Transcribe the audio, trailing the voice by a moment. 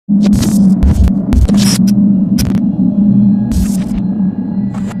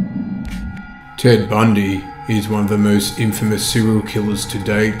Ted Bundy is one of the most infamous serial killers to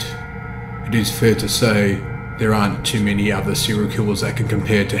date. It is fair to say there aren't too many other serial killers that can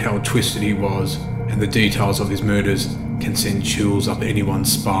compare to how twisted he was, and the details of his murders can send chills up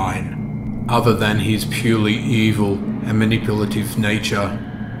anyone's spine. Other than his purely evil and manipulative nature,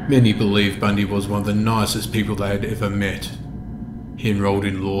 many believe Bundy was one of the nicest people they had ever met. He enrolled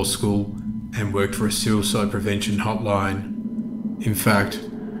in law school and worked for a suicide prevention hotline. In fact,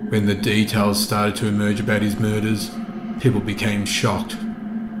 when the details started to emerge about his murders, people became shocked.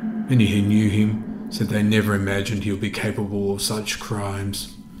 Many who knew him said they never imagined he would be capable of such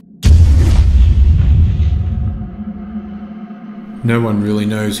crimes. No one really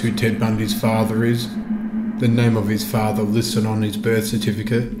knows who Ted Bundy's father is. The name of his father listed on his birth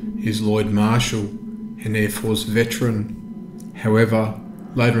certificate is Lloyd Marshall, an Air Force veteran. However,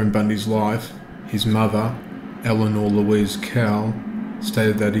 later in Bundy's life, his mother, Eleanor Louise Cowell,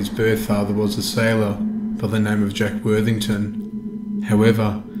 stated that his birth father was a sailor by the name of Jack Worthington.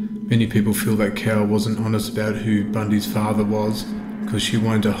 However, many people feel that Cowell wasn't honest about who Bundy's father was because she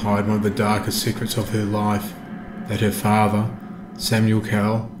wanted to hide one of the darkest secrets of her life, that her father, Samuel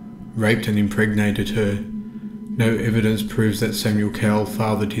Cowell, raped and impregnated her. No evidence proves that Samuel Cowell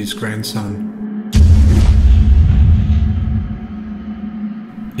fathered his grandson.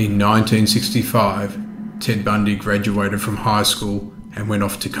 In 1965, Ted Bundy graduated from high school and went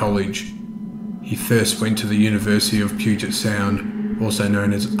off to college. He first went to the University of Puget Sound, also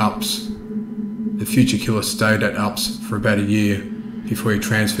known as UPS. The future killer stayed at UPS for about a year before he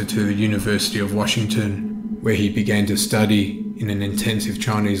transferred to the University of Washington, where he began to study in an intensive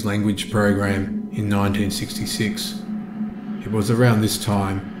Chinese language program in 1966. It was around this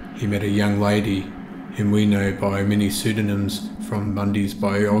time he met a young lady whom we know by many pseudonyms from Bundy's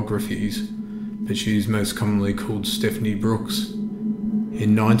biographies, but she is most commonly called Stephanie Brooks.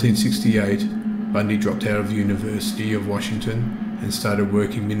 In 1968, Bundy dropped out of the University of Washington and started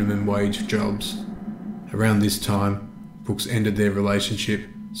working minimum wage jobs. Around this time, Brooks ended their relationship,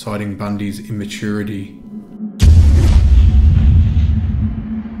 citing Bundy's immaturity.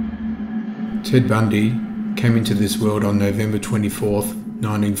 Ted Bundy came into this world on November 24,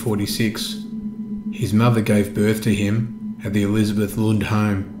 1946. His mother gave birth to him at the Elizabeth Lund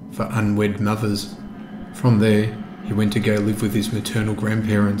Home for Unwed Mothers. From there, he went to go live with his maternal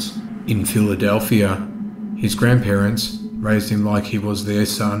grandparents in Philadelphia. His grandparents raised him like he was their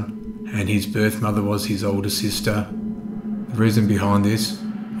son, and his birth mother was his older sister. The reason behind this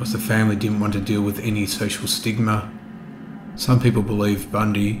was the family didn't want to deal with any social stigma. Some people believe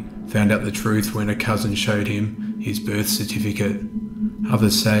Bundy found out the truth when a cousin showed him his birth certificate.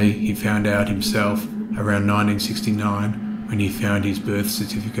 Others say he found out himself around 1969 when he found his birth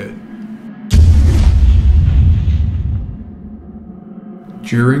certificate.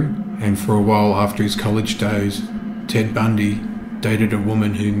 During and for a while after his college days, Ted Bundy dated a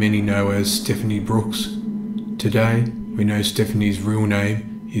woman who many know as Stephanie Brooks. Today, we know Stephanie's real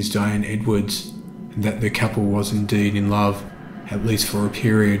name is Diane Edwards, and that the couple was indeed in love, at least for a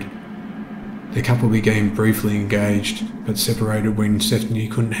period. The couple became briefly engaged, but separated when Stephanie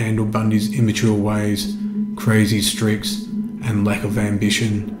couldn't handle Bundy's immature ways, crazy streaks, and lack of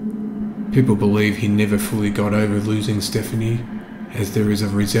ambition. People believe he never fully got over losing Stephanie, as there is a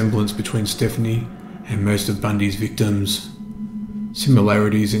resemblance between Stephanie and most of Bundy's victims.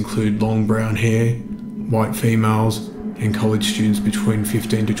 Similarities include long brown hair, white females, and college students between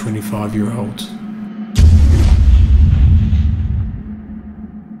 15 to 25-year-olds.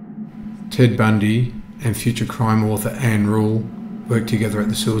 Ted Bundy and future crime author Anne Rule worked together at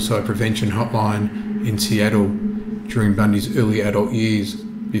the Suicide Prevention Hotline in Seattle during Bundy's early adult years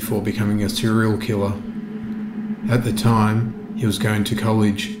before becoming a serial killer. At the time, he was going to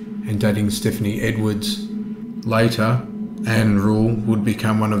college and dating Stephanie Edwards. Later, Anne Rule would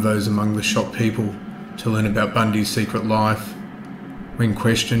become one of those among the shocked people to learn about Bundy's secret life. When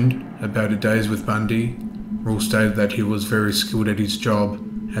questioned about her days with Bundy, Rule stated that he was very skilled at his job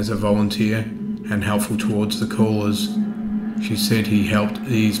as a volunteer and helpful towards the callers. She said he helped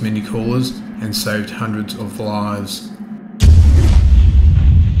ease many callers and saved hundreds of lives.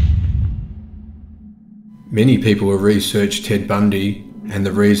 Many who have researched Ted Bundy and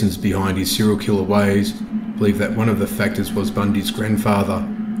the reasons behind his serial killer ways believe that one of the factors was Bundy's grandfather,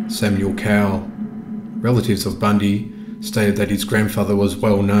 Samuel Cowell. Relatives of Bundy stated that his grandfather was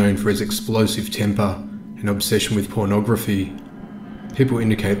well known for his explosive temper and obsession with pornography. People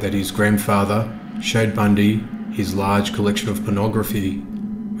indicate that his grandfather showed Bundy his large collection of pornography,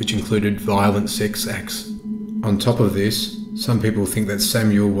 which included violent sex acts. On top of this, Some people think that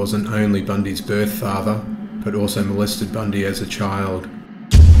Samuel wasn't only Bundy's birth father, but also molested Bundy as a child.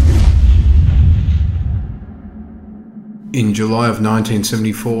 In July of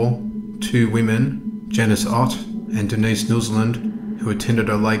 1974, two women, Janice Ott and Denise Nusland, who attended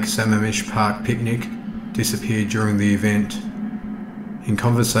a Lake Sammamish Park picnic, disappeared during the event. In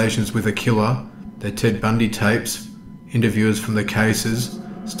conversations with a killer, their Ted Bundy tapes, interviewers from the cases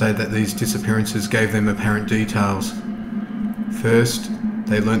state that these disappearances gave them apparent details. First,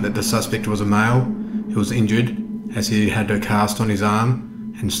 they learnt that the suspect was a male who was injured as he had a cast on his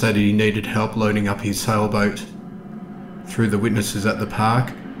arm and stated he needed help loading up his sailboat. Through the witnesses at the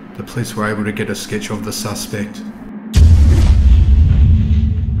park, the police were able to get a sketch of the suspect.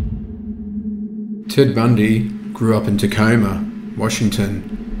 Ted Bundy grew up in Tacoma,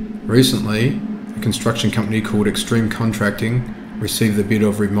 Washington. Recently, a construction company called Extreme Contracting received the bid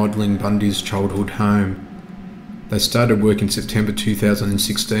of remodeling Bundy's childhood home. They started work in September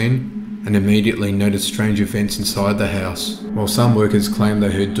 2016 and immediately noticed strange events inside the house. While some workers claimed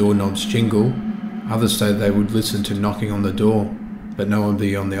they heard doorknobs jingle, others stated they would listen to knocking on the door, but no one would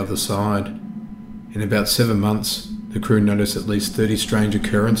be on the other side. In about 7 months, the crew noticed at least 30 strange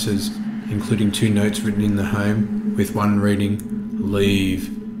occurrences, including 2 notes written in the home, with one reading, "Leave,"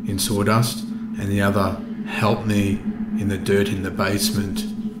 in sawdust, and the other, "Help me," in the dirt in the basement.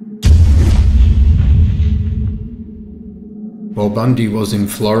 While Bundy was in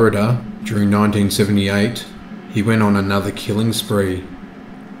Florida during 1978, he went on another killing spree.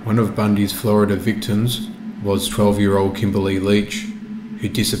 One of Bundy's Florida victims was 12-year-old Kimberly Leach, who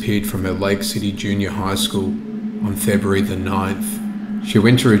disappeared from her Lake City Junior High School on February the 9th. She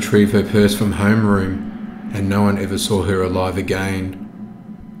went to retrieve her purse from homeroom, and no one ever saw her alive again.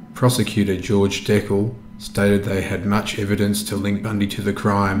 Prosecutor George Deckel stated they had much evidence to link Bundy to the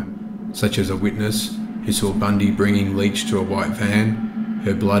crime, such as a witness who saw Bundy bringing Leach to a white van,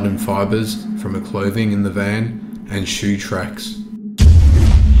 her blood and fibres from her clothing in the van, and shoe tracks.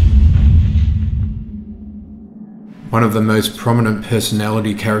 One of the most prominent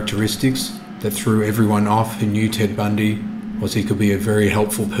personality characteristics that threw everyone off who knew Ted Bundy was he could be a very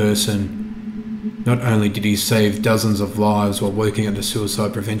helpful person. Not only did he save dozens of lives while working at the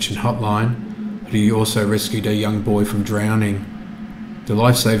suicide prevention hotline, but he also rescued a young boy from drowning. The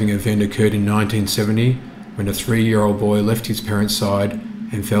life-saving event occurred in 1970 when a 3-year-old boy left his parents' side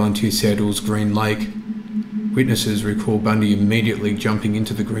and fell into Seattle's Green Lake. Witnesses recall Bundy immediately jumping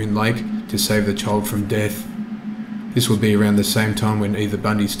into the Green Lake to save the child from death. This would be around the same time when either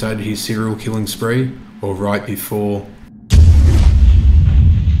Bundy started his serial killing spree or right before.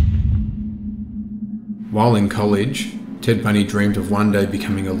 While in college, Ted Bundy dreamed of one day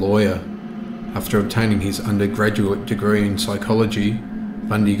becoming a lawyer. After obtaining his undergraduate degree in psychology,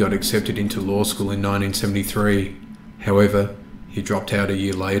 Bundy got accepted into law school in 1973. However, he dropped out a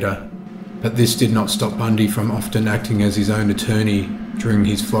year later. But this did not stop Bundy from often acting as his own attorney during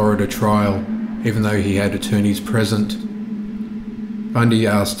his Florida trial, even though he had attorneys present. Bundy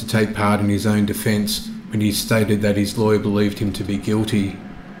asked to take part in his own defence when he stated that his lawyer believed him to be guilty.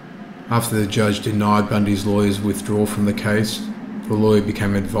 After the judge denied Bundy's lawyer's withdrawal from the case, the lawyer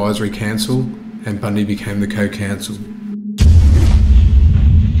became advisory counsel and Bundy became the co-counsel.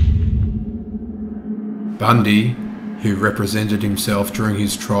 Bundy, who represented himself during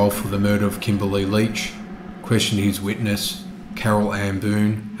his trial for the murder of Kimberly Leach, questioned his witness, Carol Ann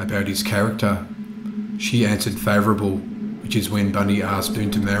Boone, about his character. She answered favourable, which is when Bundy asked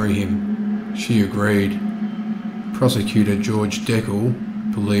Boone to marry him. She agreed. Prosecutor George Deckel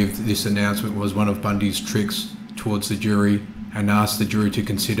believed this announcement was one of Bundy's tricks towards the jury and asked the jury to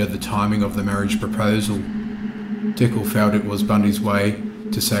consider the timing of the marriage proposal. Deckel felt it was Bundy's way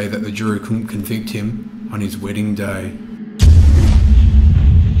to say that the jury couldn't convict him on his wedding day.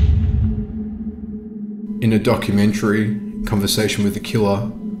 In a documentary, Conversation with the Killer,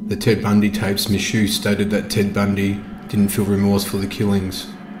 the Ted Bundy tapes, Miss Shue stated that Ted Bundy didn't feel remorse for the killings.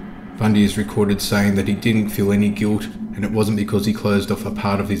 Bundy is recorded saying that he didn't feel any guilt and it wasn't because he closed off a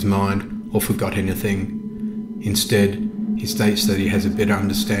part of his mind or forgot anything. Instead, he states that he has a better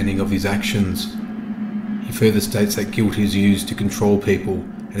understanding of his actions. He further states that guilt is used to control people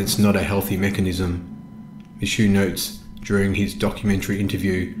and it's not a healthy mechanism. Miss Shue notes during his documentary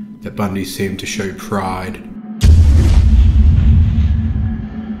interview that Bundy seemed to show pride.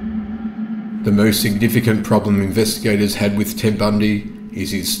 The most significant problem investigators had with Ted Bundy is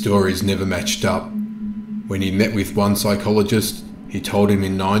his stories never matched up. When he met with one psychologist, he told him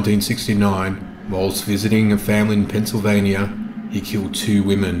in 1969, whilst visiting a family in Pennsylvania, he killed 2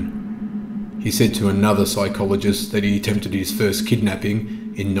 women. He said to another psychologist that he attempted his first kidnapping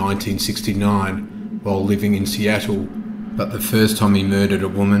in 1969 while living in Seattle, but the first time he murdered a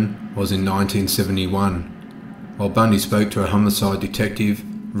woman was in 1971. While Bundy spoke to a homicide detective,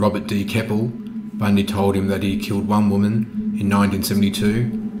 Robert D. Keppel, Bundy told him that he killed one woman in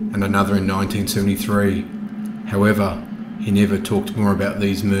 1972 and another in 1973. However, he never talked more about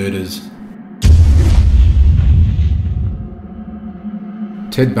these murders.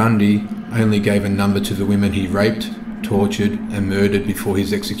 Ted Bundy only gave a number to the women he raped, tortured and murdered before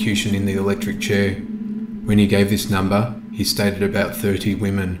his execution in the electric chair. When he gave this number, he stated about 30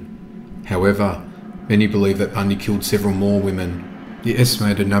 women. However, many believe that Bundy killed several more women. The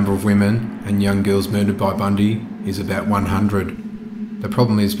estimated number of women and young girls murdered by Bundy is about 100. The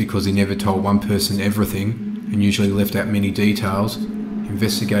problem is because he never told one person everything and usually left out many details,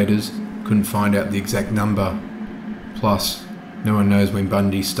 investigators couldn't find out the exact number. Plus, no one knows when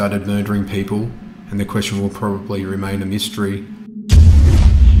Bundy started murdering people, and the question will probably remain a mystery.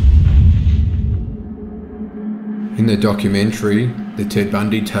 In the documentary, The Ted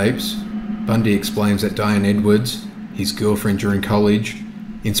Bundy Tapes, Bundy explains that Diane Edwards, his girlfriend during college,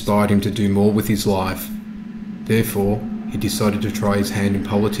 inspired him to do more with his life. Therefore, he decided to try his hand in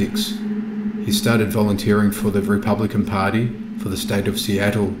politics. He started volunteering for the Republican Party for the state of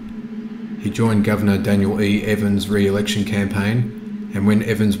Seattle. He joined Governor Daniel E. Evans' re-election campaign, and when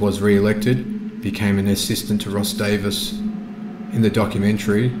Evans was re-elected, became an assistant to Ross Davis. In the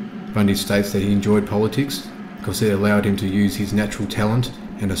documentary, Bundy states that he enjoyed politics because it allowed him to use his natural talent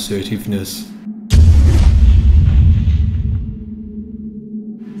and assertiveness.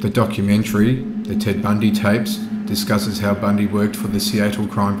 The documentary, The Ted Bundy Tapes, discusses how Bundy worked for the Seattle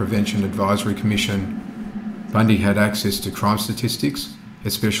Crime Prevention Advisory Commission. Bundy had access to crime statistics,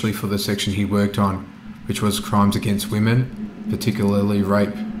 especially for the section he worked on, which was crimes against women, particularly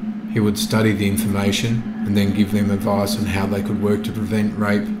rape. He would study the information and then give them advice on how they could work to prevent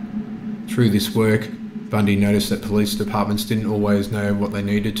rape. Through this work, Bundy noticed that police departments didn't always know what they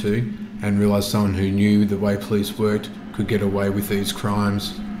needed to, and realised someone who knew the way police worked could get away with these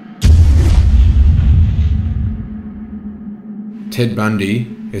crimes. Ted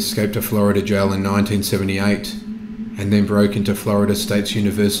Bundy escaped a Florida jail in 1978 and then broke into Florida State's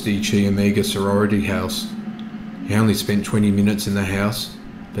University Chi Omega sorority house. He only spent 20 minutes in the house,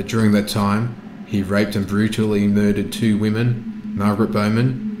 but during that time, he raped and brutally murdered 2 women, Margaret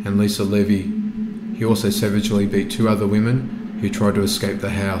Bowman and Lisa Levy. He also savagely beat 2 other women who tried to escape the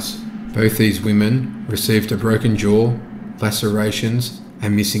house. Both these women received a broken jaw, lacerations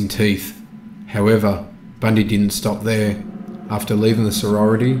and missing teeth. However, Bundy didn't stop there. After leaving the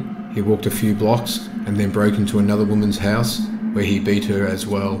sorority, he walked a few blocks and then broke into another woman's house where he beat her as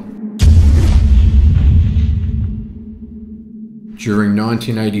well. During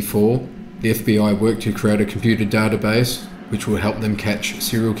 1984, the FBI worked to create a computer database which will help them catch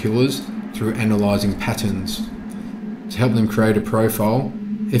serial killers through analysing patterns. To help them create a profile,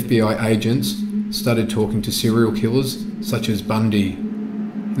 FBI agents started talking to serial killers such as Bundy.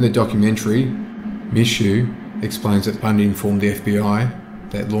 In the documentary, Mishu explains that Bundy informed the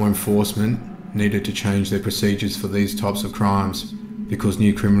FBI that law enforcement needed to change their procedures for these types of crimes because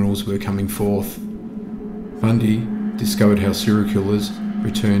new criminals were coming forth. Bundy discovered how serial killers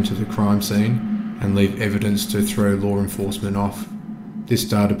return to the crime scene and leave evidence to throw law enforcement off. This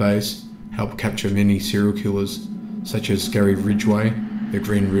database helped capture many serial killers, such as Gary Ridgway, the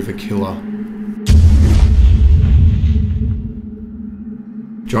Green River Killer.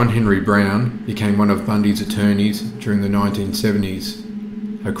 John Henry Brown became one of Bundy's attorneys during the 1970s.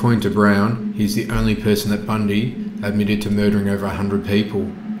 According to Brown, he's the only person that Bundy admitted to murdering over 100 people.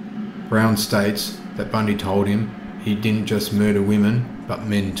 Brown states that Bundy told him he didn't just murder women, but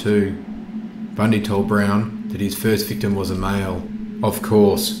men too. Bundy told Brown that his first victim was a male. Of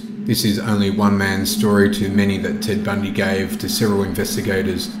course, this is only one man's story to many that Ted Bundy gave to several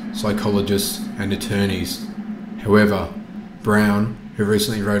investigators, psychologists and attorneys. However, Brown, who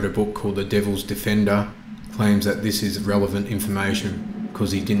recently wrote a book called The Devil's Defender, claims that this is relevant information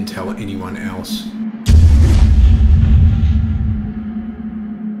because he didn't tell anyone else.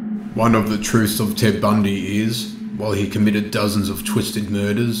 One of the truths of Ted Bundy is, while he committed dozens of twisted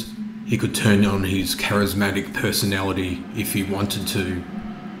murders, he could turn on his charismatic personality if he wanted to.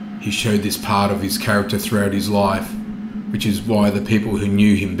 He showed this part of his character throughout his life, which is why the people who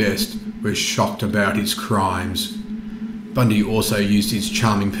knew him best were shocked about his crimes. Bundy also used his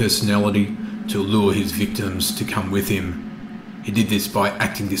charming personality to lure his victims to come with him. He did this by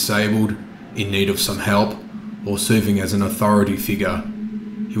acting disabled, in need of some help, or serving as an authority figure.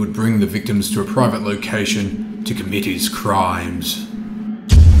 He would bring the victims to a private location to commit his crimes.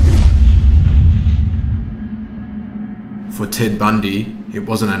 For Ted Bundy, it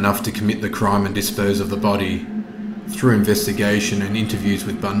wasn't enough to commit the crime and dispose of the body. Through investigation and interviews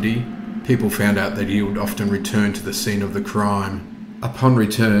with Bundy, people found out that he would often return to the scene of the crime. Upon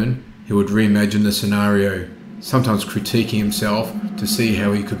return, he would reimagine the scenario, sometimes critiquing himself to see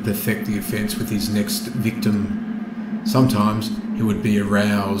how he could perfect the offence with his next victim. Sometimes he would be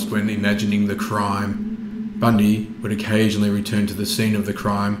aroused when imagining the crime. Bundy would occasionally return to the scene of the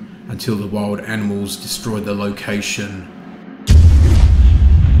crime until the wild animals destroyed the location.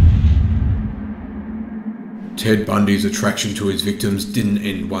 Ted Bundy's attraction to his victims didn't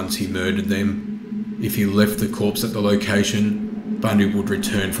end once he murdered them. If he left the corpse at the location, Bundy would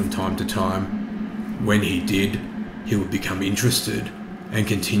return from time to time. When he did, he would become interested and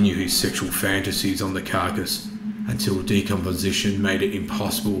continue his sexual fantasies on the carcass until decomposition made it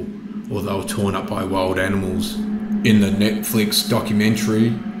impossible or they were torn up by wild animals. In the Netflix documentary,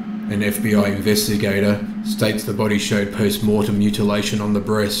 an FBI investigator states the body showed post-mortem mutilation on the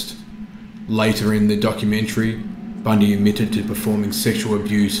breast. Later in the documentary, Bundy admitted to performing sexual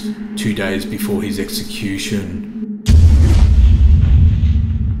abuse 2 days before his execution.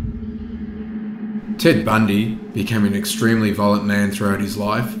 Ted Bundy became an extremely violent man throughout his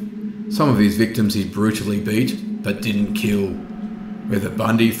life. Some of his victims he brutally beat, but didn't kill. Whether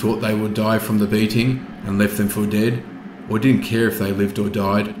Bundy thought they would die from the beating and left them for dead, or didn't care if they lived or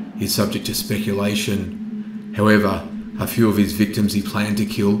died, is subject to speculation. However, a few of his victims he planned to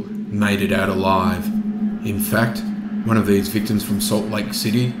kill made it out alive. In fact, one of these victims from Salt Lake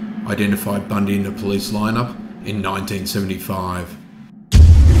City identified Bundy in the police lineup in 1975.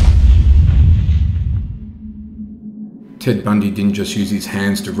 Ted Bundy didn't just use his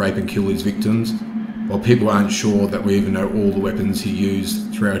hands to rape and kill his victims. While people aren't sure that we even know all the weapons he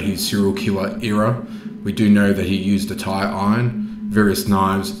used throughout his serial killer era, we do know that he used a tire iron, various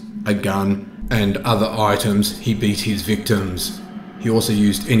knives, a gun, and other items he beat his victims. He also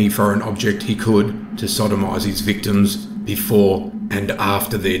used any foreign object he could to sodomize his victims before and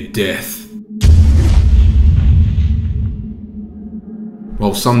after their death.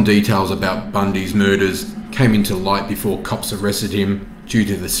 While some details about Bundy's murders came into light before cops arrested him due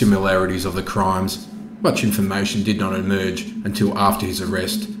to the similarities of the crimes, much information did not emerge until after his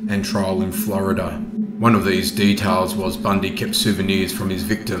arrest and trial in Florida. One of these details was Bundy kept souvenirs from his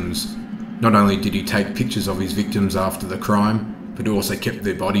victims. Not only did he take pictures of his victims after the crime, but he also kept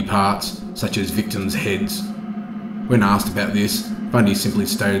their body parts, such as victims' heads. When asked about this, Bundy simply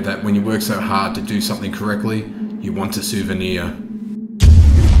stated that when you work so hard to do something correctly, you want a souvenir.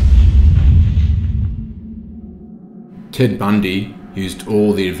 Ted Bundy used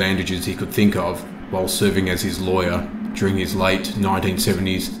all the advantages he could think of while serving as his lawyer during his late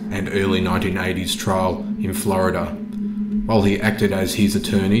 1970s and early 1980s trial in Florida. While he acted as his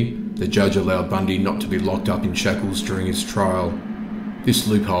attorney, the judge allowed Bundy not to be locked up in shackles during his trial. This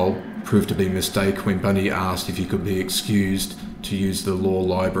loophole proved to be a mistake when Bundy asked if he could be excused to use the law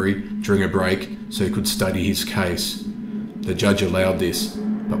library during a break so he could study his case. The judge allowed this,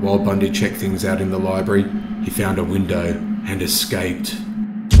 but while Bundy checked things out in the library, he found a window and escaped.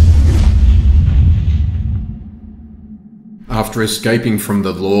 After escaping from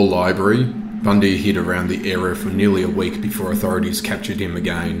the law library, Bundy hid around the area for nearly a week before authorities captured him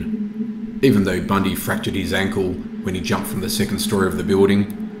again. Even though Bundy fractured his ankle when he jumped from the second story of the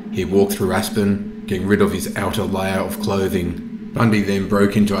building, he walked through Aspen, getting rid of his outer layer of clothing. Bundy then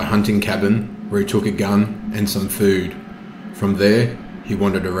broke into a hunting cabin where he took a gun and some food. From there, he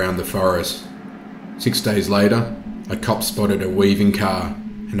wandered around the forest. 6 days later, a cop spotted a weaving car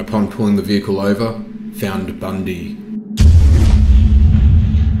and upon pulling the vehicle over, found Bundy.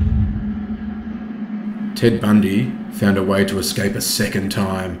 Ted Bundy found a way to escape a second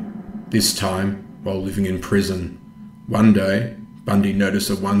time, this time while living in prison. One day, Bundy noticed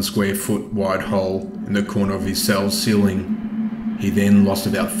a 1 square foot wide hole in the corner of his cell's ceiling. He then lost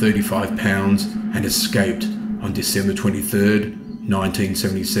about 35 pounds and escaped on December 23rd,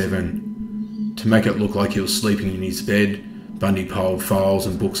 1977. To make it look like he was sleeping in his bed, Bundy piled files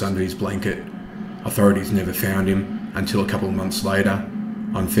and books under his blanket. Authorities never found him until a couple of months later,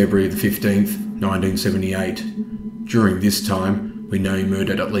 on February the 15th, 1978. During this time, we know he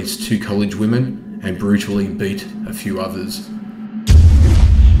murdered at least 2 college women and brutally beat a few others.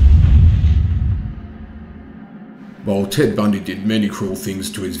 While Ted Bundy did many cruel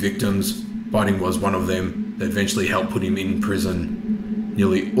things to his victims, biting was one of them that eventually helped put him in prison.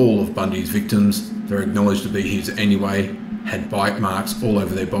 Nearly all of Bundy's victims, that are acknowledged to be his anyway, had bite marks all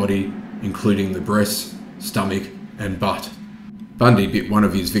over their body, including the breasts, stomach, and butt. Bundy bit one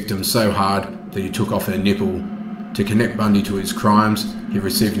of his victims so hard that he took off her nipple. To connect Bundy to his crimes, he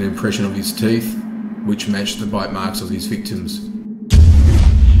received an impression of his teeth, which matched the bite marks of his victims.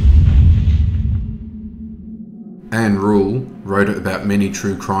 Anne Rule wrote about many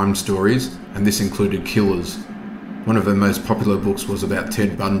true crime stories, and this included killers. One of her most popular books was about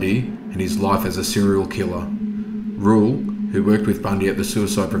Ted Bundy and his life as a serial killer. Rule, who worked with Bundy at the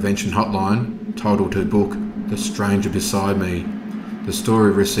Suicide Prevention Hotline, titled her book The Stranger Beside Me. The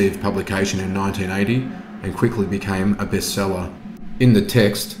story received publication in 1980 and quickly became a bestseller. In the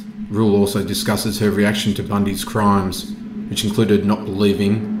text, Rule also discusses her reaction to Bundy's crimes, which included not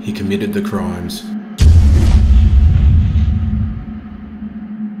believing he committed the crimes.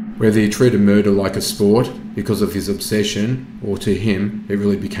 Whether he treated murder like a sport because of his obsession, or to him it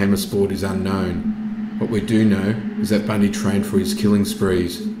really became a sport, is unknown. What we do know is that Bundy trained for his killing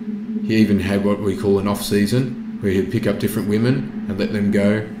sprees. He even had what we call an off-season, where he'd pick up different women and let them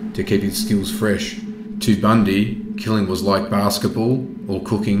go to keep his skills fresh. To Bundy, killing was like basketball or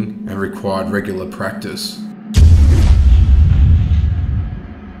cooking and required regular practice.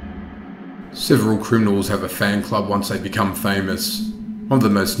 Several criminals have a fan club once they become famous. One of the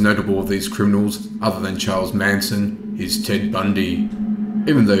most notable of these criminals, other than Charles Manson, is Ted Bundy.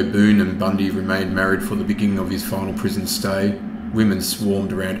 Even though Boone and Bundy remained married for the beginning of his final prison stay, women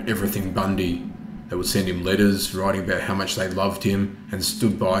swarmed around everything Bundy. They would send him letters writing about how much they loved him and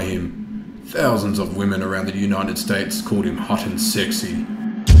stood by him. Thousands of women around the United States called him hot and sexy.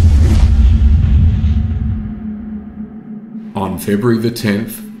 On February the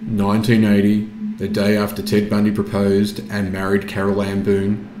 10th, 1980, the day after Ted Bundy proposed and married Carol Ann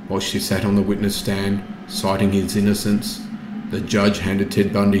Boone, while she sat on the witness stand, citing his innocence, the judge handed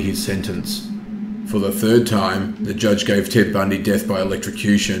Ted Bundy his sentence. For the third time, the judge gave Ted Bundy death by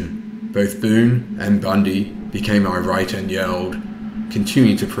electrocution. Both Boone and Bundy became irate and yelled,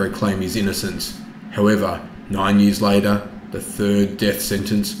 continuing to proclaim his innocence. However, 9 years later, the third death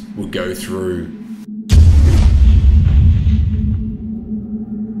sentence would go through.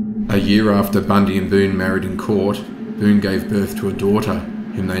 A year after Bundy and Boone married in court, Boone gave birth to a daughter,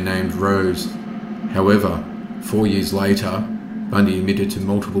 whom they named Rose. However, 4 years later, Bundy admitted to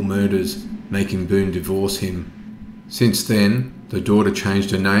multiple murders, making Boone divorce him. Since then, the daughter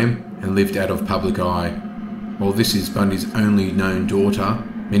changed her name and lived out of public eye. While this is Bundy's only known daughter,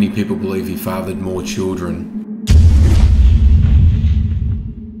 many people believe he fathered more children.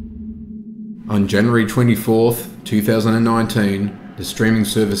 On January 24th, 2019, the streaming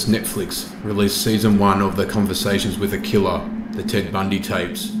service Netflix released Season 1 of the Conversations with a Killer, the Ted Bundy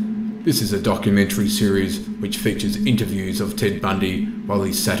tapes. This is a documentary series which features interviews of Ted Bundy while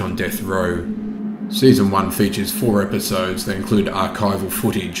he sat on death row. Season 1 features 4 episodes that include archival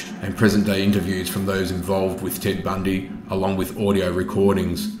footage and present-day interviews from those involved with Ted Bundy, along with audio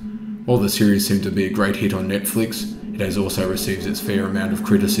recordings. While the series seemed to be a great hit on Netflix, it has also received its fair amount of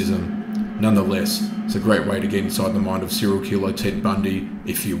criticism. Nonetheless, it's a great way to get inside the mind of serial killer Ted Bundy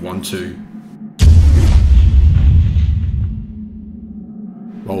if you want to.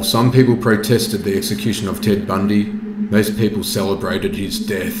 While some people protested the execution of Ted Bundy, most people celebrated his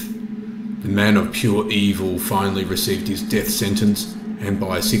death. The man of pure evil finally received his death sentence, and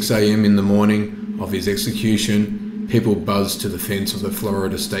by 6 a.m. in the morning of his execution, people buzzed to the fence of the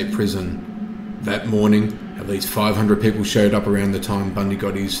Florida State Prison. That morning, at least 500 people showed up around the time Bundy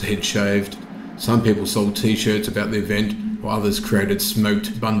got his head shaved. Some people sold t-shirts about the event, while others created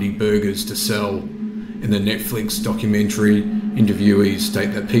smoked Bundy burgers to sell. In the Netflix documentary, interviewees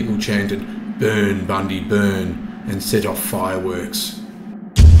state that people chanted, "Burn, Bundy, burn," and set off fireworks.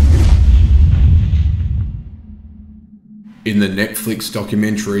 In the Netflix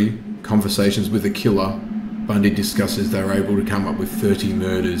documentary, Conversations with a Killer, Bundy discusses they were able to come up with 30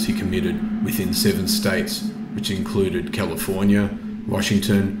 murders he committed within 7 states, which included California,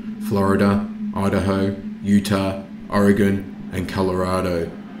 Washington, Florida, Idaho, Utah, Oregon, and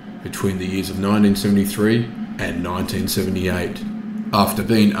Colorado, between the years of 1973 and 1978. After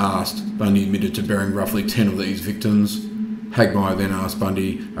being asked, Bundy admitted to burying roughly 10 of these victims. Hagmaier then asked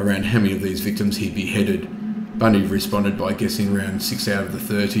Bundy around how many of these victims he beheaded. Bundy responded by guessing around 6 out of the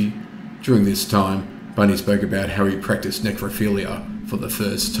 30. During this time, Bundy spoke about how he practiced necrophilia for the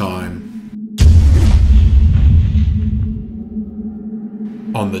first time.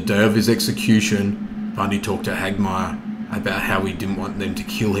 On the day of his execution, Bundy talked to Hagmaier about how he didn't want them to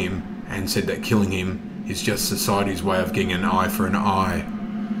kill him and said that killing him is just society's way of getting an eye for an eye.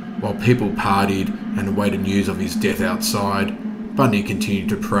 While people partied and awaited news of his death outside, Bundy continued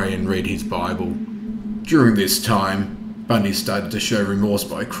to pray and read his Bible. During this time, Bundy started to show remorse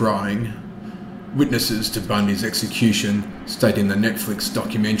by crying. Witnesses to Bundy's execution state in the Netflix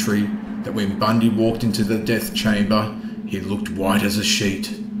documentary that when Bundy walked into the death chamber, he looked white as a sheet.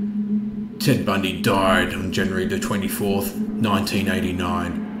 Ted Bundy died on January the 24th,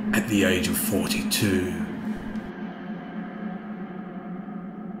 1989, at the age of 42.